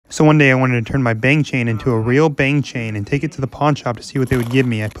So one day I wanted to turn my bang chain into a real bang chain and take it to the pawn shop to see what they would give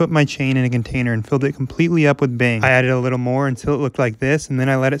me. I put my chain in a container and filled it completely up with bang. I added a little more until it looked like this, and then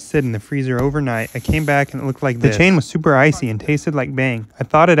I let it sit in the freezer overnight. I came back and it looked like this. The chain was super icy and tasted like bang. I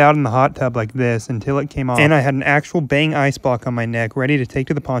thawed it out in the hot tub like this until it came off. And I had an actual bang ice block on my neck ready to take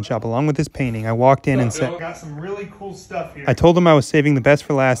to the pawn shop along with this painting. I walked in and said, got some really cool stuff here. I told them I was saving the best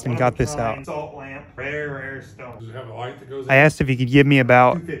for last and got this out. Salt lamp, rare stone. Does it have a light that goes in? I asked if he could give me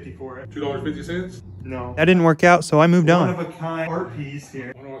about $2.50 for it. $2.50? No. That didn't work out, so I moved One on. of a kind art piece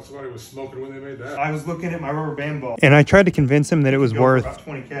here. I wonder what somebody was smoking when they made that. I was looking at my rubber band ball. And I tried to convince him that it was worth. About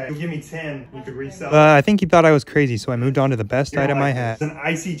 20K. He'll give me 10. We could resell. I think he thought I was crazy, so I moved on to the best item I had. It's an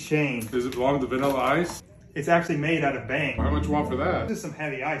icy chain. Does it belong to Vanilla Ice? It's actually made out of bang. How much you want for that? This is some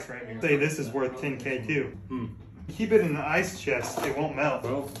heavy ice right here. Say this is worth 10K too. Keep it in the ice chest. It won't melt.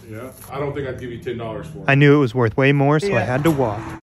 Well, yeah. I don't think I'd give you $10 for it. I knew it was worth way more, so I had to walk.